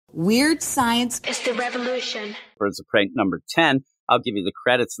Weird science is the revolution. Birds of Prey number 10. I'll give you the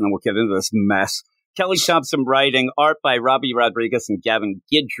credits and then we'll get into this mess. Kelly Thompson writing, art by Robbie Rodriguez and Gavin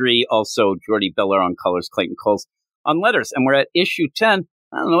Guidry. Also, Jordi Beller on colors, Clayton Coles on letters. And we're at issue 10.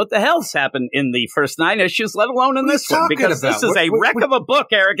 I don't know what the hell's happened in the first 9 issues, let alone in this one. Because this is a wreck of a book,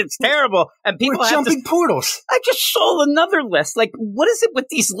 Eric. It's terrible. And people have jumping portals. I just saw another list. Like, what is it with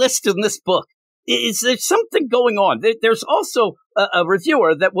these lists in this book? Is there something going on? There's also a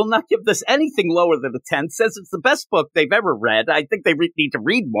reviewer that will not give this anything lower than a 10, says it's the best book they've ever read. I think they need to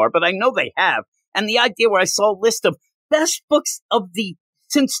read more, but I know they have. And the idea where I saw a list of best books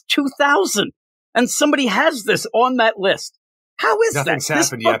since 2000, and somebody has this on that list. How is Nothing's that? Nothing's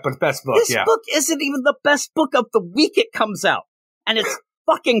happened yet, but best book, This book isn't even the best book of the week it comes out. And it's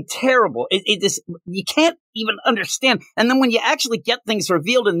fucking terrible. It is, you can't even understand. And then when you actually get things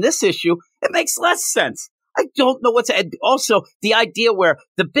revealed in this issue, it makes less sense. I don't know also the idea where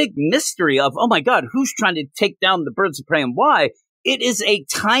the big mystery of, oh my God, who's trying to take down the Birds of Prey and why? It is a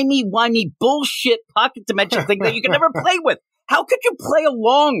timey-wimey bullshit pocket dimension thing that you can never play with. How could you play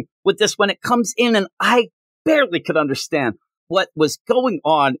along with this when it comes in? And I barely could understand what was going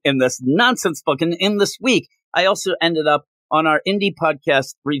on in this nonsense book. And in this week, I also ended up on our indie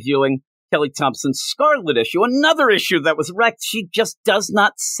podcast reviewing Kelly Thompson's Scarlet issue, another issue that was wrecked. She just does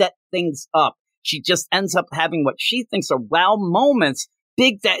not set things up. She just ends up having what she thinks are wow moments,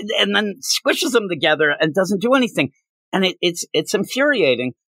 and then squishes them together and doesn't do anything. And it's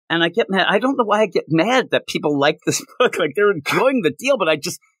infuriating. And I get mad. I don't know why I get mad that people like this book. Like, they're enjoying the deal, but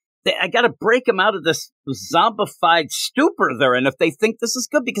I got to break them out of this zombified stupor they're in if they think this is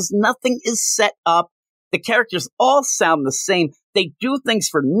good, because nothing is set up. The characters all sound the same. They do things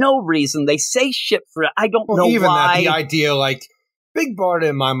for no reason. They say shit for I don't know even why. Even the idea, like, Big Barda,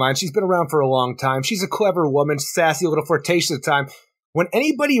 in my mind, she's been around for a long time. She's a clever woman, sassy, a little flirtatious at the time. When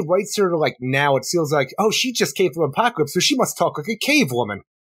anybody writes her, like, now, it feels like, oh, she just came from Apocalypse, so she must talk like a cave woman.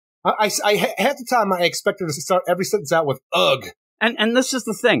 I half the time, I expect her to start every sentence out with, ugh. And this is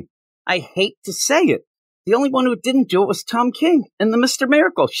the thing. I hate to say it. The only one who didn't do it was Tom King in the Mr.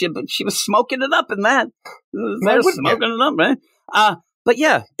 Miracle. She was smoking it up in that. They're smoking it up, man. But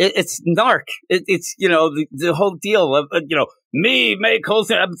yeah, it's narc. It's, the whole deal of, me make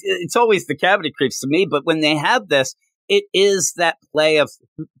holes. It's always the cavity creeps to me. But when they have this, it is that play of,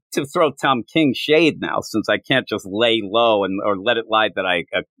 to throw Tom King shade now, since I can't just lay low or let it lie that I,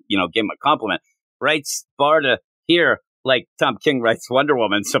 give him a compliment. Writes Barda here like Tom King writes Wonder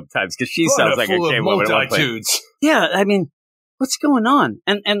Woman sometimes, because she sounds like a gay woman. Yeah, I mean, what's going on?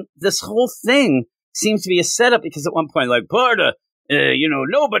 And this whole thing seems to be a setup, because at one point, like, Barda,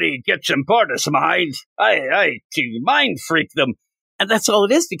 nobody gets in Barda's mind. I mind freak them. And that's all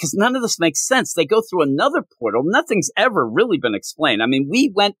it is, because none of this makes sense. They go through another portal. Nothing's ever really been explained. I mean,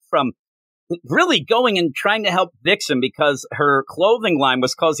 we went from really going and trying to help Vixen because her clothing line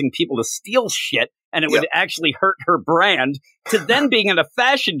was causing people to steal shit, and it would actually hurt her brand, to then being in a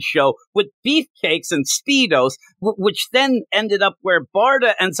fashion show with beefcakes and Speedos, which then ended up where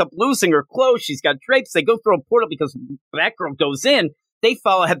Barda ends up losing her clothes. She's got drapes. They go through a portal because Batgirl goes in. They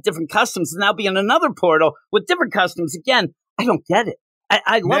have different customs, and now be in another portal with different customs again. I don't get it.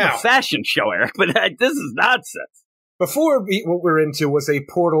 I love a fashion show, Eric, but this is nonsense. Before, what we're into was a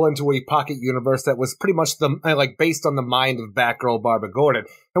portal into a pocket universe that was pretty much based on the mind of Batgirl Barbara Gordon.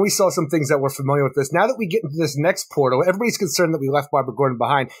 And we saw some things that were familiar with this. Now that we get into this next portal, everybody's concerned that we left Barbara Gordon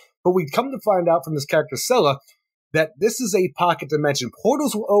behind. But we come to find out from this character, Scylla, that this is a pocket dimension.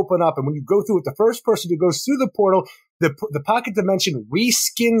 Portals will open up, and when you go through it, the first person who goes through the portal, the pocket dimension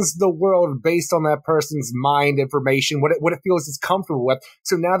reskins the world based on that person's mind information, what it feels it's comfortable with.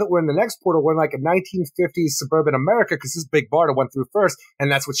 So now that we're in the next portal, we're in like a 1950s suburban America, because this Big Barda went through first, and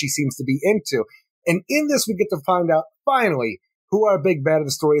that's what she seems to be into. And in this, we get to find out, finally, who our big bad of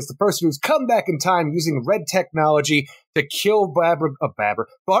the story is, the person who's come back in time using red technology to kill Barbara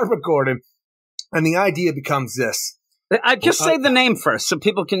Gordon. And the idea becomes this. I just say the name first so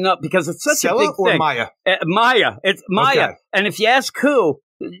people can know, because it's such Scylla a big or thing. Maya? Maya. It's Maya. Okay. And if you ask who,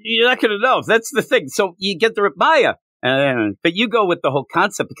 you're not going to know. That's the thing. So you get the Maya. But you go with the whole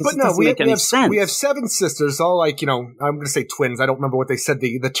concept, because it doesn't make any sense. We have 7 sisters, all I'm going to say twins. I don't remember what they said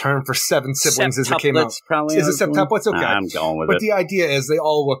the term for 7 siblings as it came out. Probably is it septuplets? Okay. I'm going with it. But the idea is they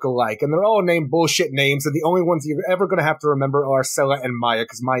all look alike, and they're all named bullshit names, and the only ones you're ever going to have to remember are Scylla and Maya,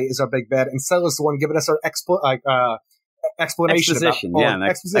 because Maya is our big bad, and Scylla's the one giving us our explanation.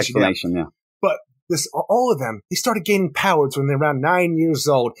 Exposition, yeah. But all of them, they started gaining powers when they're around 9 years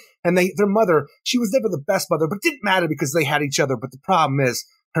old. And their mother, she was never the best mother, but it didn't matter because they had each other. But the problem is,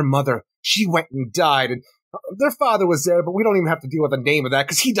 her mother, she went and died. And their father was there, but we don't even have to deal with the name of that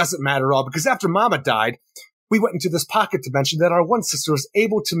because he doesn't matter at all. Because after Mama died, we went into this pocket dimension that our one sister was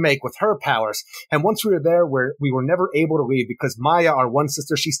able to make with her powers. And once we were there, we were never able to leave because Maya, our one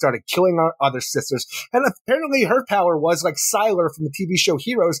sister, she started killing our other sisters. And apparently her power was like Sylar from the TV show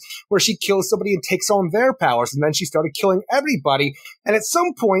Heroes, where she kills somebody and takes on their powers. And then she started killing everybody. And at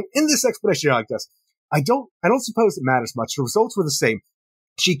some point in this expedition, you're like this, I don't suppose it matters much. The results were the same.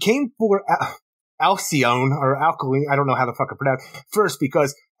 She came for Alcyone, or Alkaline, I don't know how the fuck I pronounce it, first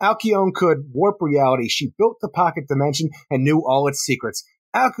because Alcyone could warp reality. She built the pocket dimension and knew all its secrets.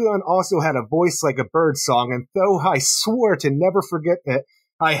 Alcyone also had a voice like a bird song, and though I swore to never forget it,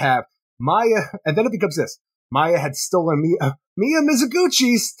 I have. Maya, and then it becomes this. Maya had stolen Mia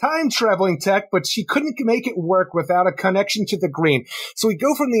Mizuguchi's time-traveling tech, but she couldn't make it work without a connection to the green. So we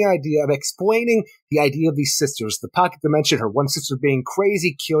go from the idea of explaining the idea of these sisters, the pocket dimension, her one sister being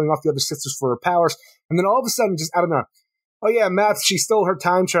crazy, killing off the other sisters for her powers, and then all of a sudden, just out of nowhere, oh yeah, Maps, she stole her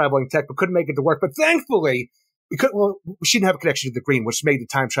time-traveling tech, but couldn't make it to work. But thankfully, she didn't have a connection to the green, which made the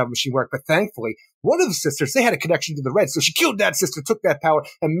time travel machine work. But thankfully, one of the sisters, they had a connection to the red. So she killed that sister, took that power,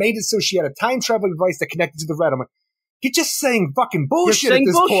 and made it so she had a time traveling device that connected to the red. I'm like, you're just saying fucking bullshit at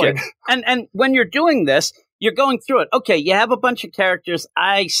this point. And when you're doing this, you're going through it. Okay, you have a bunch of characters.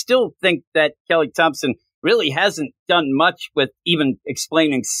 I still think that Kelly Thompson really hasn't done much with even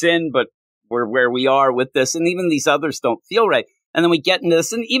explaining Sin, but we're where we are with this. And even these others don't feel right. And then we get into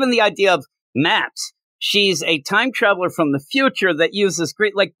this, and even the idea of Maps. She's a time traveler from the future that uses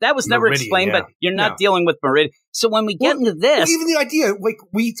great, like that was never explained, but you're not dealing with Meridian. So when we get into this, even the idea, like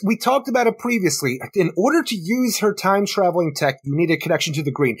we talked about it previously, in order to use her time traveling tech, you need a connection to the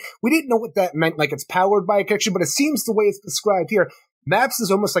green. We didn't know what that meant, like it's powered by a connection, but it seems the way it's described here, Maps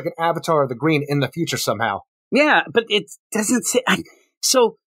is almost like an avatar of the green in the future somehow. Yeah, but it doesn't say.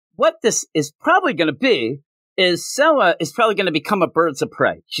 So what this is probably going to be is Sella is probably going to become a Birds of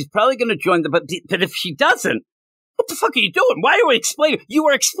Prey. She's probably going to join but if she doesn't, what the fuck are you doing? Why are we explaining? You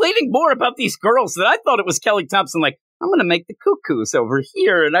were explaining more about these girls that I thought it was Kelly Thompson. Like, I'm going to make the cuckoos over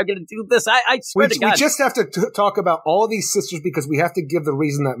here, and I'm going to do this. I swear to God. We just have to talk about all of these sisters because we have to give the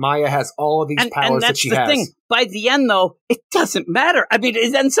reason that Maya has all of these powers that she has. And that's the thing. By the end, though, it doesn't matter. I mean,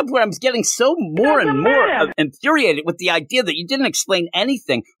 it ends up where I'm getting so more and more infuriated with the idea that you didn't explain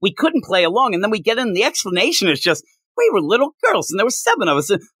anything. We couldn't play along, and then we get in, the explanation is just, we were little girls, and there were 7 of us,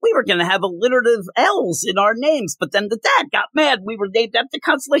 and we were going to have alliterative L's in our names, but then the dad got mad. We were named after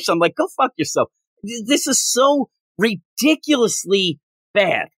Constellation. I'm like, go fuck yourself. This is so ridiculously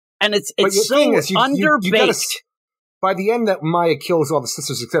bad, and it's so underbaked. By the end, that Maya kills all the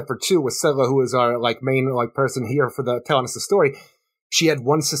sisters except for 2, with Sela, who is our main person here for telling us the story. She had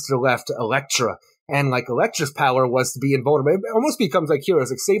one sister left, Elektra, and Elektra's power was to be invulnerable. It almost becomes like Heroes,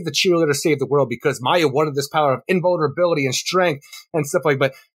 like save the cheerleader, save the world, because Maya wanted this power of invulnerability and strength and stuff like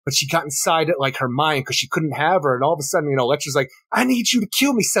that. But she got inside it, her mind, because she couldn't have her. And all of a sudden, Elektra's like, I need you to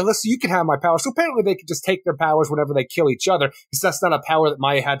kill me, Sela, so you can have my power. So apparently they could just take their powers whenever they kill each other, because that's not a power that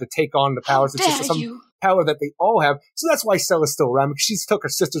Maya had to take on the powers. It's just some power that they all have. So that's why Sela's still around, because she took her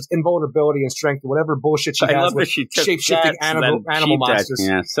sister's invulnerability and strength, whatever bullshit she has with shape-shifting animal monsters.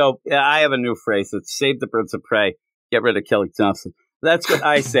 Yeah, so I have a new phrase. It's save the Birds of Prey, get rid of Kelly Thompson. That's what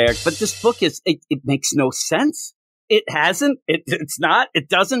I say. But this book it makes no sense. It hasn't. It's not. It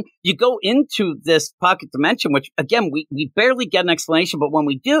doesn't. You go into this pocket dimension, which, again, we barely get an explanation. But when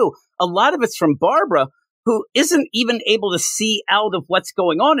we do, a lot of it's from Barbara, who isn't even able to see out of what's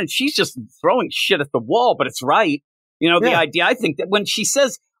going on. And she's just throwing shit at the wall, but it's right. The idea, I think, that when she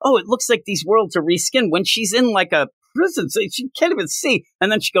says, oh, it looks like these worlds are reskinned, when she's in a prison, so she can't even see. And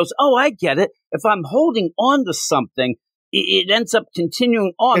then she goes, oh, I get it. If I'm holding on to something, it ends up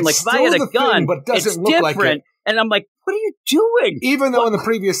continuing on. It's if I had a gun, but doesn't it's look different. like it. And I'm like, what are you doing? Even though in the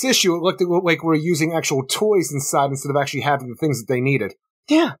previous issue, it looked like we're using actual toys inside instead of actually having the things that they needed.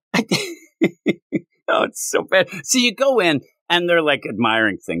 Yeah. Oh, it's so bad. So you go in, and they're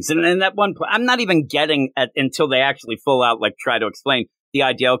admiring things. And at one point, I'm not even getting at until they actually full out try to explain the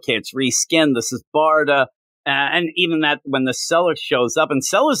idea. Okay, it's reskinned. This is Barda. And even that when the seller shows up, and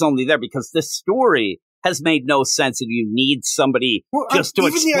seller's only there because this story has made no sense, and you need somebody just to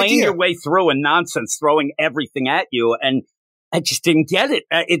explain your way through and nonsense throwing everything at you. And I just didn't get it.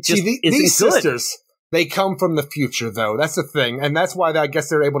 It just isn't these good. Sisters, they come from the future, though. That's the thing. And that's why I guess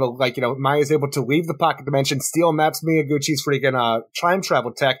they're able to, Maya's able to leave the pocket dimension, steal Maps Miyaguchi's freaking time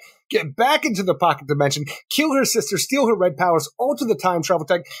travel tech, get back into the pocket dimension, kill her sister, steal her red powers, alter the time travel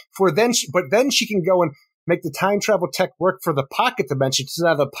tech, but then she can go and make the time travel tech work for the pocket dimension. So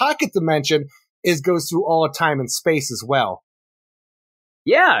now the pocket dimension goes through all of time and space as well.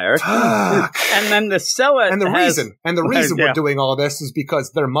 Yeah. And then the Sella and the reason we're doing all this is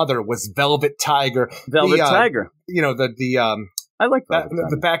because their mother was Velvet Tiger. Tiger. You know, I like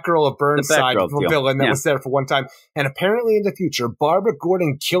the Batgirl of Burnside villain that was there for one time. And apparently in the future, Barbara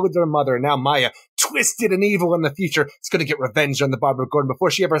Gordon killed their mother. And now Maya, twisted and evil in the future, is going to get revenge on the Barbara Gordon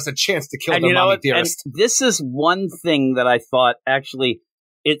before she ever has a chance to kill their mommy dearest. And this is one thing that I thought actually,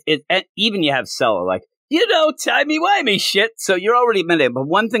 even you have Sella, like, timey-wimey shit. So you're already admitting. But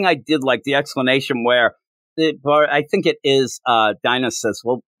one thing I did like, the explanation where, I think it is, Dinah says,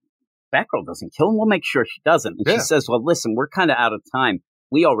 well, Batgirl doesn't kill him. We'll make sure she doesn't. And she says, well, listen, we're kind of out of time.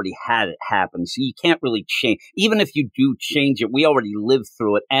 We already had it happen. So you can't really change. Even if you do change it, we already lived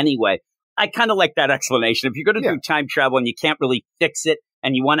through it anyway. I kind of like that explanation. If you're going to do time travel and you can't really fix it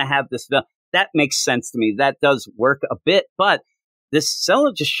and you want to have this, that makes sense to me. That does work a bit. But this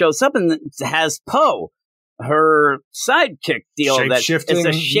Sella just shows up and has Poe, her sidekick deal, that is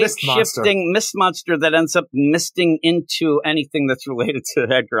a shape-shifting mist monster that ends up misting into anything that's related to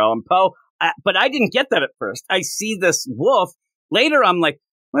Edgar Allan Poe. But I didn't get that at first. I see this wolf. Later, I'm like,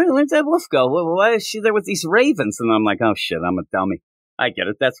 where'd that wolf go? Why is she there with these ravens? And I'm like, oh, shit, I'm a dummy. I get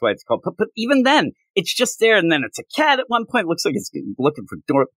it. That's why it's called. But even then, it's just there. And then it's a cat at one point. Looks like it's looking for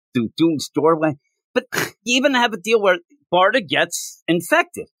Doom's doorway. But you even have a deal where Barda gets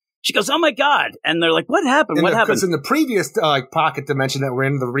infected. She goes, oh, my God. And they're like, what happened? What happened? Because in the previous pocket dimension that we're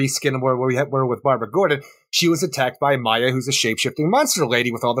in, the reskin where we're with Barbara Gordon, she was attacked by Maya, who's a shape-shifting monster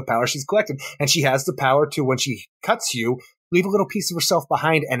lady with all the power she's collected. And she has the power to, when she cuts you, leave a little piece of herself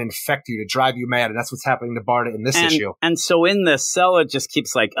behind and infect you to drive you mad. And that's what's happening to Barda in this issue. And so in this, Sella just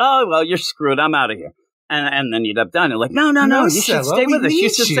keeps like, oh, well, you're screwed. I'm out of here. And then you'd have done it. Like, no, you should stay with us. You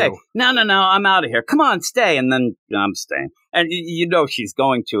should stay. No, I'm out of here. Come on, stay. And then I'm staying. And she's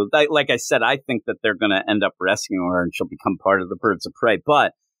going to. Like I said, I think that they're going to end up rescuing her and she'll become part of the Birds of Prey.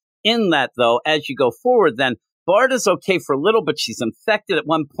 But in that, though, as you go forward, then Barda's okay for a little, but she's infected at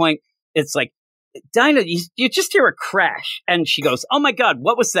one point. It's like, Dinah, you just hear a crash. And she goes, oh, my God,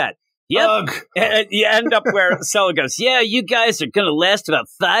 what was that? Yep. And you end up where Sella goes, yeah, you guys are going to last about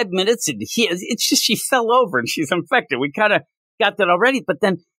 5 minutes. And it's just she fell over and she's infected. We kind of got that already. But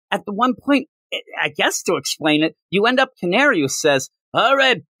then at the one point, I guess to explain it, you end up Canary, who says, all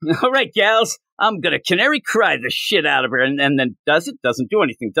right, gals, I'm going to Canary cry the shit out of her. And then doesn't do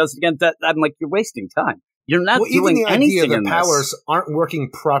anything, does it again. I'm like, you're wasting time. You're not doing anything. Even the idea the powers aren't working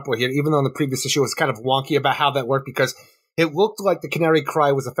properly here, even though in the previous issue was kind of wonky about how that worked, because it looked like the Canary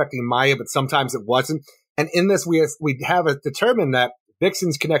Cry was affecting Maya, but sometimes it wasn't. And in this, we have determined that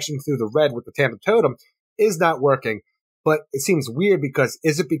Vixen's connection through the red with the Tandem Totem is not working. But it seems weird because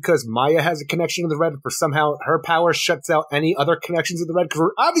is it because Maya has a connection to the red, for somehow her power shuts out any other connections to the red? Because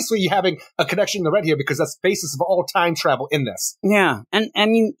we're obviously having a connection to the red here because that's the basis of all time travel in this. Yeah. And I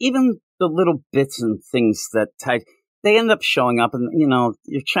mean, even the little bits and things that they end up showing up and,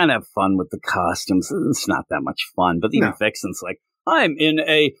 you're trying to have fun with the costumes. It's not that much fun. But even Vixen's like, I'm in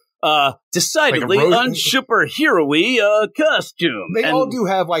a decidedly unsuperhero-y costume. They all do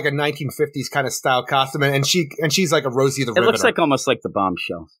have like a 1950s kind of style costume, and she's like a Rosie the Riveter. It looks like almost like the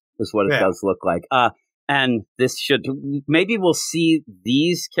Bombshell is what it does look like. And this maybe we'll see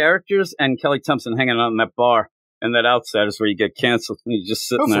these characters and Kelly Thompson hanging out in that bar. And that Outsiders where you get canceled and you just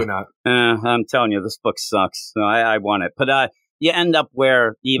sitting there. Hopefully not. I'm telling you, this book sucks. No, I want it. But you end up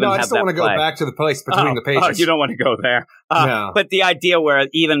where you even have that I just don't want to go back to the place between the pages. You don't want to go there. No. But the idea where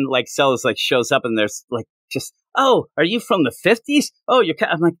even like Sella's like shows up and there's like just, oh, are you from the 50s? Oh,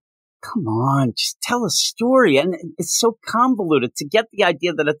 I'm like, come on, just tell a story. And it's so convoluted to get the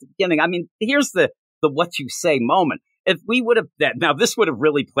idea that at the beginning, I mean, here's the what you say moment. If we would have, now this would have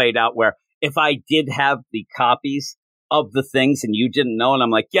really played out where, if I did have the copies of the things and you didn't know, and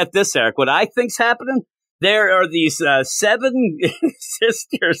I'm like, get this, Eric, what I think's happening? There are these 7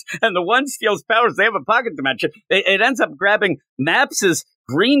 sisters, and the one steals powers. They have a pocket dimension. It ends up grabbing Maps's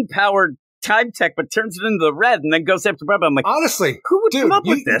green-powered time tech, but turns it into the red, and then goes after Barbara. I'm like, honestly, who would come up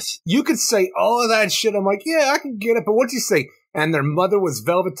with this? You could say all of that shit. I'm like, yeah, I can get it. But what'd you say? And their mother was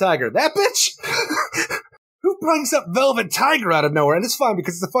Velvet Tiger. That bitch? Who brings up Velvet Tiger out of nowhere? And it's fine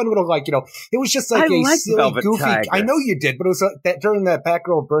because it's a fun little, it was just like silly, Velvet goofy. Tiger. I know you did, but it was during that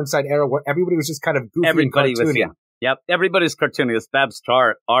Batgirl Burnside era where everybody was just kind of goofy and cartoony. Yep, everybody's cartoony. It's Babs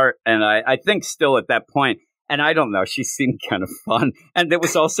art, and I think still at that point, and I don't know, she seemed kind of fun. And it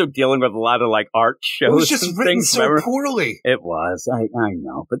was also dealing with a lot of art shows. It was just written so poorly. It was. I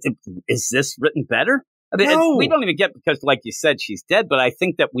know. But is this written better? I mean, no. We don't even get, because like you said, she's dead, but I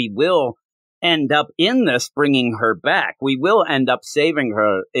think that we will end up in this bringing her back. We will end up saving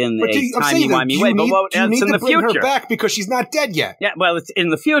her in a timey-wimey way. But you need to bring future. her back because she's not dead yet. Yeah, well, it's in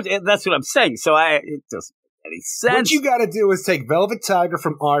the future. That's what I'm saying. So it doesn't make any sense. What you got to do is take Velvet Tiger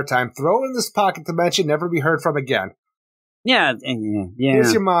from our time, throw it in this pocket dimension, never be heard from again. Yeah.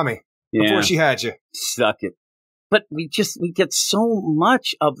 Here's your mommy before she had you. Suck it. But we get so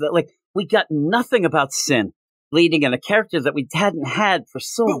much of that. Like, we got nothing about Sin leading in a character that we hadn't had for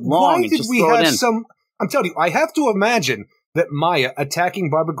so long. Why did we have some? I'm telling you, I have to imagine that Maya attacking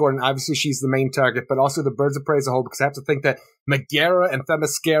Barbara Gordon, obviously she's the main target, but also the Birds of Prey as a whole, because I have to think that Megara and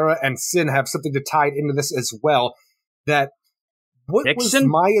Themyscira and Sin have something to tie into this as well. That what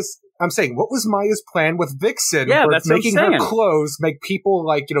Vixen? was Maya's plan with Vixen? Yeah, for that's making what I'm her saying. clothes make people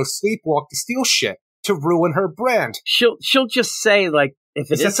sleepwalk to steal shit to ruin her brand. She'll just say, like, if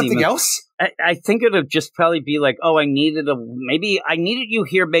it is that something else? I think it'll just probably be like, oh, I needed you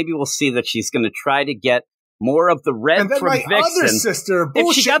here. Maybe we'll see that she's going to try to get more of the red from Vixen. Other sister,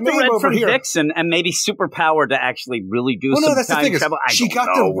 if she got the red from Vixen and maybe superpower to actually really do some time travel, she got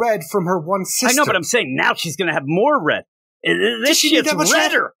the red from her one sister. I know, but I'm saying now she's going to have more red. This shit's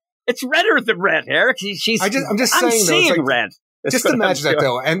redder. It's redder than red, Eric. I'm seeing red. Just imagine that,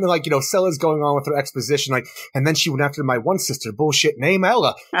 though. And, Stella's going on with her exposition, and then she went after my one sister, bullshit name,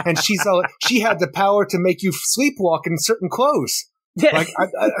 Ella. And she had the power to make you sleepwalk in certain clothes. Yeah.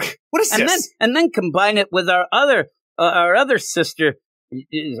 What is this? And then combine it with our other sister,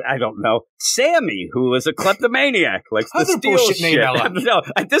 I don't know, Sammy, who is a kleptomaniac, likes to steal bullshit name, Ella. No,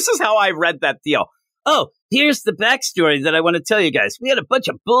 this is how I read that deal. Oh, here's the backstory that I want to tell you guys. We had a bunch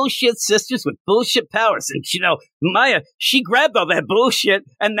of bullshit sisters with bullshit powers. And, Maya, she grabbed all that bullshit,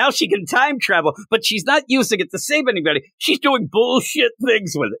 and now she can time travel, but she's not using it to save anybody. She's doing bullshit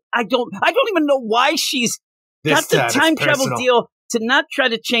things with it. I don't even know why she's got the time travel deal to not try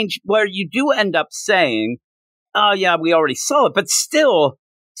to change, where you do end up saying, oh, yeah, we already saw it, but still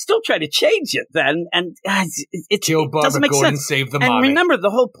try to change it then, and it doesn't make sense. Save the and mommy. Remember,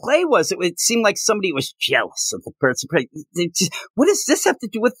 the whole play was, it seemed like somebody was jealous of the person. What does this have to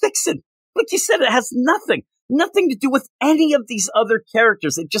do with Vixen? Like you said, it has nothing to do with any of these other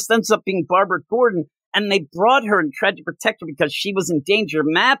characters. It just ends up being Barbara Gordon, and they brought her and tried to protect her because she was in danger.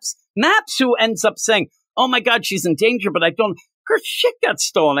 Maps, who ends up saying, oh my God, she's in danger, but her shit got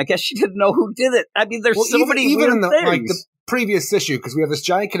stolen. I guess she didn't know who did it. I mean, there's many weird things. The previous issue, because we have this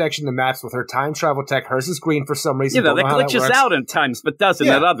giant connection to Maps with her time travel tech. Hers is green for some reason. That glitches out in times, but doesn't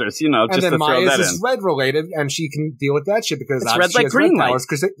at others. And just then to throw that in. Maya's is red related, and she can deal with that shit because it's red like green light powers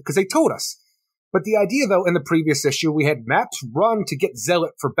because they told us. But the idea, though, in the previous issue, we had Maps run to get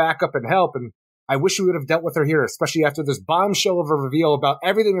Zealot for backup and help, and I wish we would have dealt with her here, especially after this bombshell of a reveal about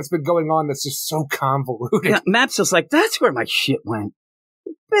everything that's been going on that's just so convoluted. Yeah, Maps was like, that's where my shit went.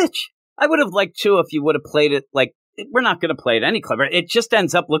 Bitch. I would have liked to if you would have played it like, we're not going to play it any clever. It just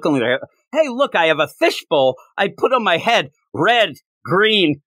ends up looking like, hey, look, I have a fishbowl. I put on my head red,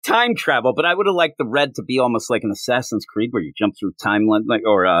 green, time travel. But I would have liked the red to be almost like an Assassin's Creed where you jump through timeline,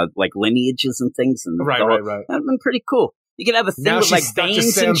 like lineages and things. And right. That'd have been pretty cool. You could have a thing now with like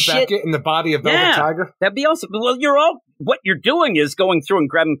veins and shit. Beckett in the body of Velvet Tiger. That'd be awesome. Well, what you're doing is going through and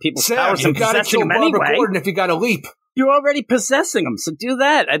grabbing people's powers and possessing them anyway. Barbara Gordon if you got to leap. You're already possessing them, so do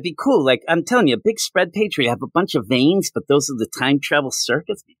that. That'd be cool. Like, I'm telling you, a big spread page where you have a bunch of veins, but those are the time travel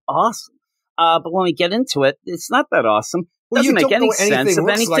circuits. It'd be awesome. But when we get into it, it's not that awesome. It doesn't make any sense if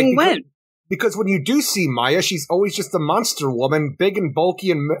anything went. Because when you do see Maya, she's always just a monster woman, big and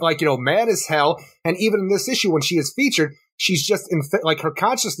bulky and, mad as hell. And even in this issue, when she is featured, she's just, her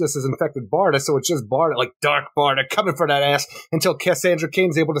consciousness has infected Barda, so it's just Barda, like Dark Barda, coming for that ass until Cassandra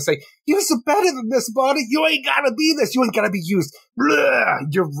Cain's able to say, you're so better than this, Barda. You ain't gotta be this. You ain't gotta be used. Blah!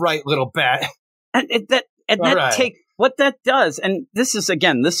 You're right, little bat. What that does, and this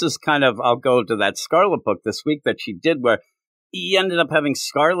is kind of, I'll go to that Scarlet book this week that she did where he ended up having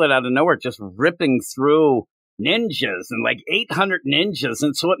Scarlet out of nowhere just ripping through ninjas and like 800 ninjas.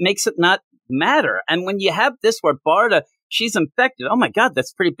 And so it makes it not matter. And when you have this where Barda, she's infected. Oh my God,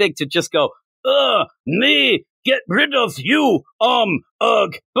 that's pretty big to just go, me, get rid of you, boom.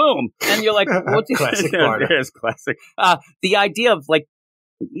 And you're like, what classic Barda. There's classic. The idea of like,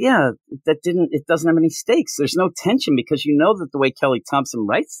 it doesn't have any stakes. There's no tension because you know that the way Kelly Thompson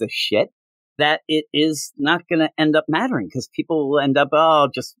writes this shit, that it is not going to end up mattering because people will end up,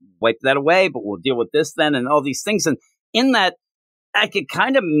 just wipe that away, but we'll deal with this then and all these things. And in that, I could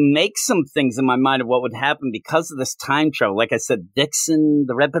kind of make some things in my mind of what would happen because of this time travel. Like I said, Vixen,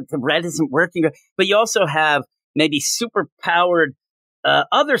 the red isn't working. But you also have maybe super powered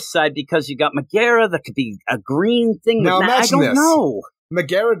other side because you got Megara that could be a green thing. Now I don't know.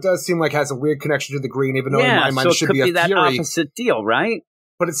 Megara does seem like has a weird connection to the green, even though in my mind it should be a that Fury. opposite deal, right?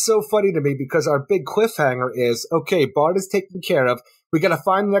 But it's so funny to me because our big cliffhanger is, okay, Bard is taken care of. We got to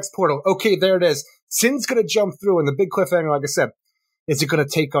find the next portal. Okay, there it is. Sin's going to jump through, and the big cliffhanger, like I said, is it going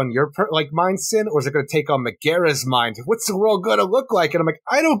to take on your mind, Sin, or is it going to take on Megara's mind? What's the world going to look like? And I'm like,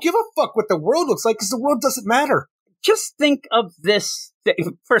 I don't give a fuck what the world looks like because the world doesn't matter. Just think of this.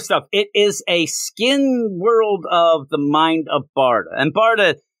 First off, it is a skin world of the mind of Barda. And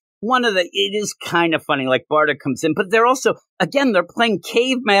Barda, it is kind of funny, like Barda comes in, but they're also, again, they're playing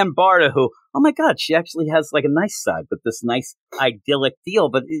caveman Barda who, oh my God, she actually has like a nice side with this nice idyllic deal,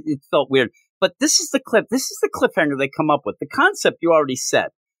 but it felt weird. But this is the cliffhanger they come up with. The concept you already said.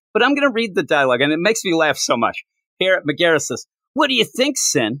 But I'm going to read the dialogue, and it makes me laugh so much. Here, Megara says, what do you think,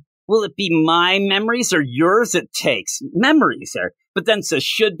 Sin? Will it be my memories or yours it takes? Memories, Eric. But then says,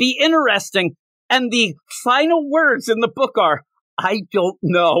 should be interesting. And the final words in the book are, I don't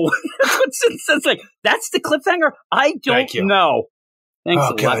know. That's what Sin says. Like, that's the cliffhanger? I don't know. Thanks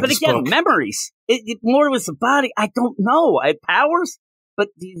a lot. But again, memories. It more was the body. I don't know. I had powers. But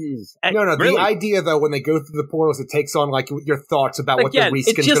no. Really? The idea, though, when they go through the portals, it takes on like your thoughts about what the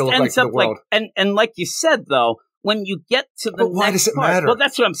reskin's going to look like in the world. And like you said, though, when you get to the next why does it matter? Well,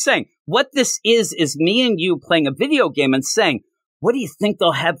 that's what I'm saying. What this is me and you playing a video game and saying, what do you think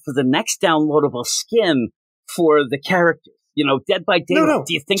they'll have for the next downloadable skin for the characters? You know, Dead by Daylight. No.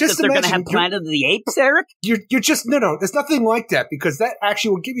 Do you think that they're going to have Planet of the Apes, Eric? You're just, no. There's nothing like that because that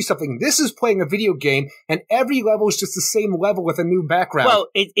actually will give you something. This is playing a video game and every level is just the same level with a new background. Well,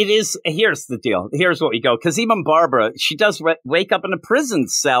 it is. Here's the deal. Here's what we go. Because even Barbara, she does wake up in a prison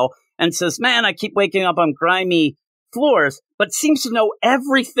cell and says, man, I keep waking up on grimy floors, but seems to know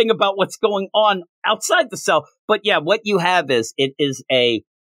everything about what's going on outside the cell. But yeah, what you have is, it is a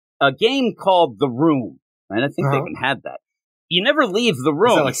game called The Room. And I think they even had that. You never leave the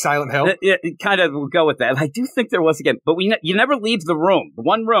room. Is that like Silent Hill? It kind of will go with that. I do think there was again, but you never leave the room, the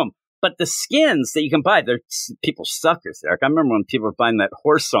one room. But the skins that you can buy, they're people suckers, Eric. I remember when people were buying that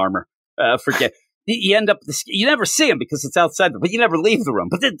horse armor. You end up, you never see them because it's outside, but you never leave the room.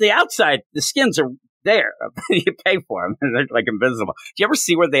 But the outside, the skins are there. You pay for them. They're like invisible. Do you ever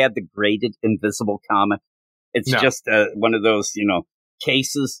see where they had the graded invisible comic? It's just one of those,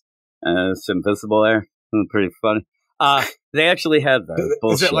 cases. It's invisible there. Pretty funny. They actually had that.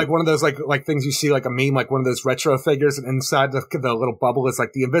 Is it like one of those like things you see like a meme, like one of those retro figures, and inside the little bubble is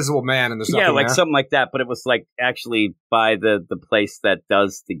like the Invisible Man, and there's nothing there? Something like that. But it was like actually by the place that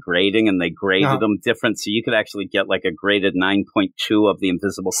does the grading, and they graded them different, so you could actually get like a graded 9.2 of the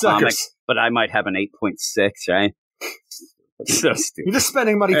Invisible comic, but I might have an 8.6, right? So stupid. You're just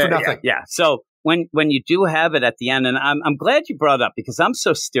spending money for nothing. Yeah. So when you do have it at the end, and I'm glad you brought it up because I'm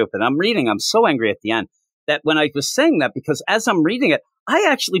so stupid. I'm so angry at the end. That when I was saying that, because as I'm reading it, I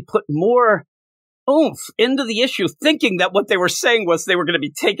actually put more oomph into the issue, thinking that what they were saying was they were going to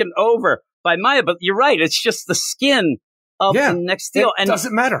be taken over by Maya. But you're right; it's just the skin of the next deal, and it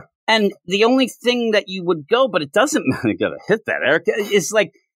doesn't matter. And the only thing that you would go, but it doesn't matter. Gotta hit that, Eric. Is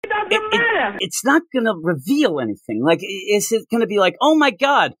like it's not going to reveal anything. Like, is it going to be like, oh my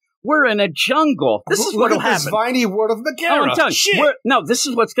God? We're in a jungle. This is what'll happen. This viney word of Megara. I'm telling you. No, this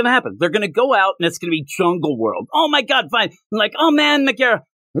is what's going to happen. They're going to go out, and it's going to be jungle world. Oh, my God, Vine. I'm like, oh, man, Megara.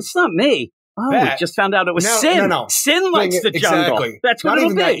 It's not me. Oh, we just found out it was Sin. No. Sin likes the jungle. Exactly. That's what it'll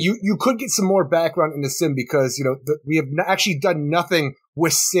be. That. You could get some more background into Sin because, we have actually done nothing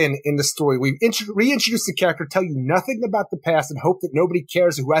with Sin in the story. We've reintroduced the character, tell you nothing about the past, and hope that nobody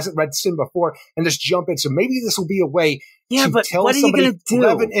cares who hasn't read Sin before, and just jump in. So maybe this will be a way to tell somebody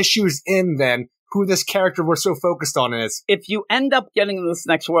 11 issues in then who this character we're so focused on is. If you end up getting in this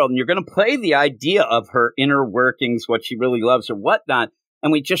next world, and you're going to play the idea of her inner workings, what she really loves or whatnot,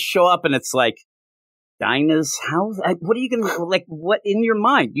 and we just show up and it's like, Dinah's house? What are you going to, like, what in your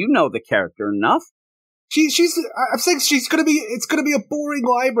mind? You know the character enough. I'm saying it's going to be a boring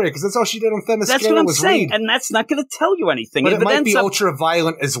library because that's all she did on Themyscira. That's what I'm saying, and that's not going to tell you anything. But it might be ultra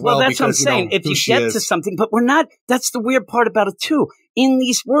violent as well. Well, that's what I'm saying. If you get to something, but we're not. That's the weird part about it too. In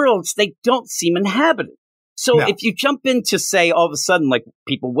these worlds, they don't seem inhabited. So if you jump into, say, all of a sudden, like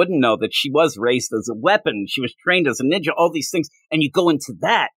people wouldn't know that she was raised as a weapon, she was trained as a ninja, all these things, and you go into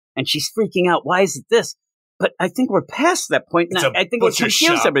that, and she's freaking out. Why is it this? But I think we're past that point. It's Now, a I think we'll butcher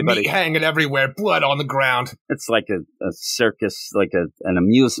confuse shop, everybody. meat hanging everywhere, blood on the ground. It's like a circus, like an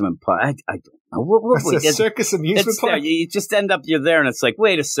amusement park. I don't know. It's a circus amusement park? You just end up, you're there, and it's like,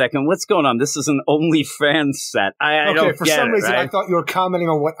 wait a second, what's going on? This is an OnlyFans set. I don't for get some it, reason, right? I thought you were commenting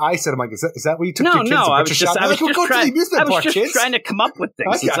on what I said. I'm like, is that what you took No, your kids to I butcher was shop? just, I was Like, just go to the amusement park, kids. trying to come up with things.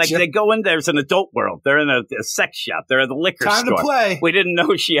 I It's like gotcha. they go in, there's an adult world. They're in a sex shop. They're at the liquor Time store. to play. We didn't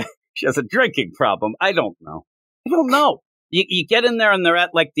know she has a drinking problem. I don't know. You get in there and they're at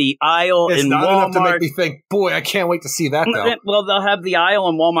like the aisle It's in not Walmart. enough to make me think, boy, I can't wait to see that, though. Well, they'll have the aisle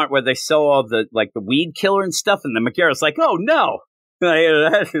in Walmart where they sell all the weed killer and stuff, and then McGarrett's like, "Oh no,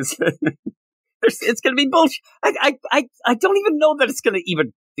 that is, it's going to be bullshit." I don't even know that it's going to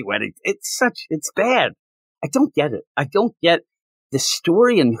even do anything. It's bad. I don't get it. I don't get the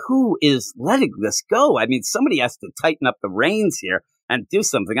story and who is letting this go. I mean, somebody has to tighten up the reins here and do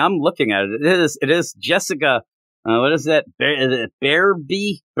something. I'm looking at it. It is Jessica. What is that?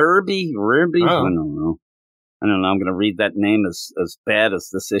 Burby? I don't know. I'm going to read that name as bad as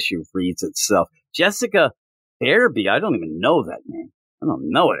this issue reads itself. Jessica Burby. I don't even know that name. I don't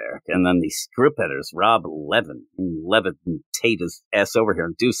know it, Eric. And then the group editors, Rob Levin. Levitate his ass over here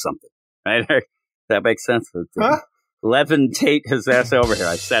and do something. Right, Eric? That makes sense? Huh? Levitate his ass over here,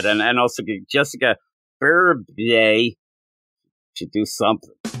 I said. And also Jessica Burby should do something.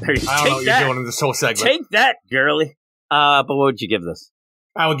 I don't know what you're doing in this whole segment. Take that, girly. But what would you give this?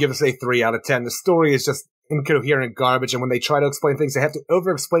 I would give this a 3 out of 10. The story is just incoherent garbage, and when they try to explain things, they have to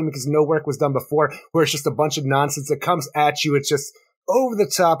over-explain because no work was done before, where it's just a bunch of nonsense that comes at you. It's just over the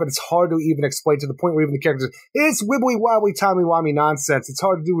top, and it's hard to even explain to the point where even the characters, it's wibbly-wobbly, timey-wimey nonsense. It's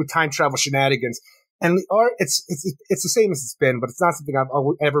hard to do with time travel shenanigans. And the art, it's the same as it's been, but it's not something I've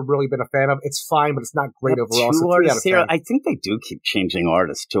ever really been a fan of. It's fine, but it's not great overall. So 3 out of 10. Here. I think they do keep changing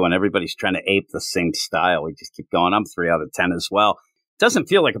artists too, and everybody's trying to ape the same style. We just keep going. I'm 3 out of 10 as well. It doesn't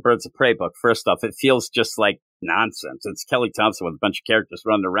feel like a Birds of Prey book. First off, it feels just like nonsense. It's Kelly Thompson with a bunch of characters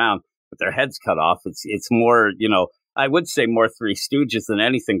running around with their heads cut off. It's more, I would say more Three Stooges than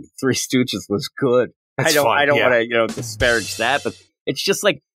anything. Three Stooges was good. I don't want to, disparage that, but it's just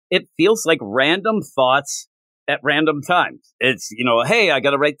like, it feels like random thoughts at random times. It's, hey, I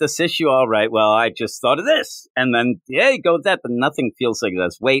got to write this issue. All right. Well, I just thought of this. And then, hey, go with that. But nothing feels like it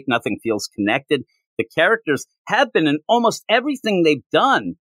has weight. Nothing feels connected. The characters have been in almost everything they've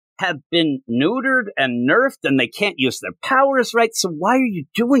done have been neutered and nerfed, and they can't use their powers right. So why are you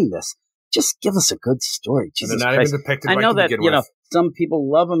doing this? Just give us a good story. Jesus they're not Christ. even depicted I know right to that, begin with. some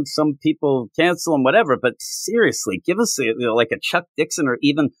people love them, some people cancel them, whatever. But seriously, give us like a Chuck Dixon or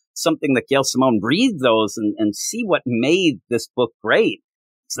even something that Gail Simone. Read those and see what made this book great.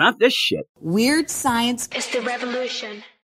 It's not this shit. Weird science is the revolution.